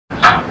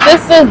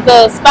This is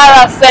the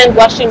spiral sand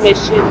washing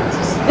machine.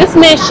 This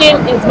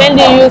machine is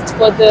mainly used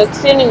for the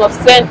cleaning of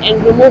sand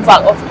and removal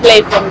of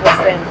clay from the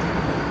sand.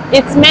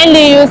 It's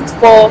mainly used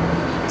for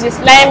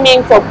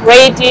desliming, for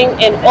grading,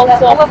 and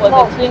also for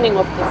the cleaning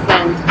of the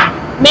sand.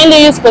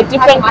 Mainly used for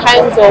different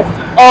kinds of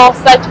ore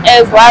such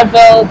as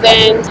gravel,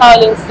 then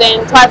Kaolin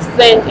sand, quartz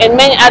sand, and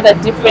many other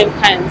different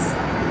kinds.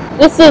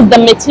 This is the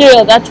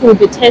material that we'll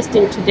be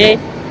testing today.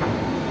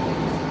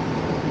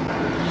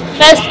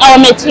 First, our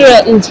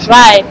material is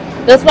dry.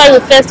 That's why we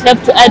first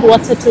have to add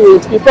water to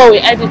it before we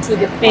add it to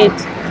the feed.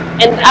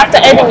 And after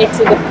adding it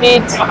to the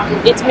feed,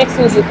 it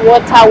mixes with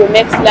water, we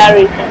make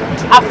slurry.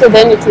 After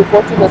then, it will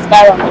go to the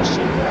spiral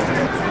machine.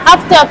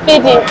 After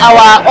feeding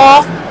our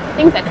ore,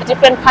 things like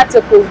different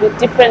particles with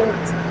different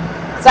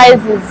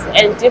sizes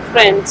and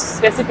different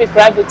specific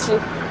gravity,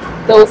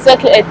 they will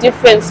settle at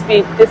different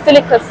speed. The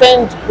silica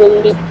sand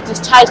will be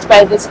discharged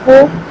by the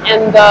spool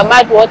and the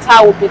mud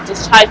water will be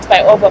discharged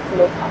by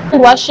overflow.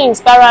 Sand washing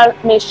spiral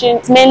machine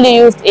is mainly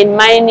used in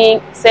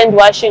mining, sand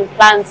washing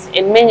plants,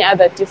 and many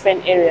other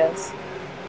different areas.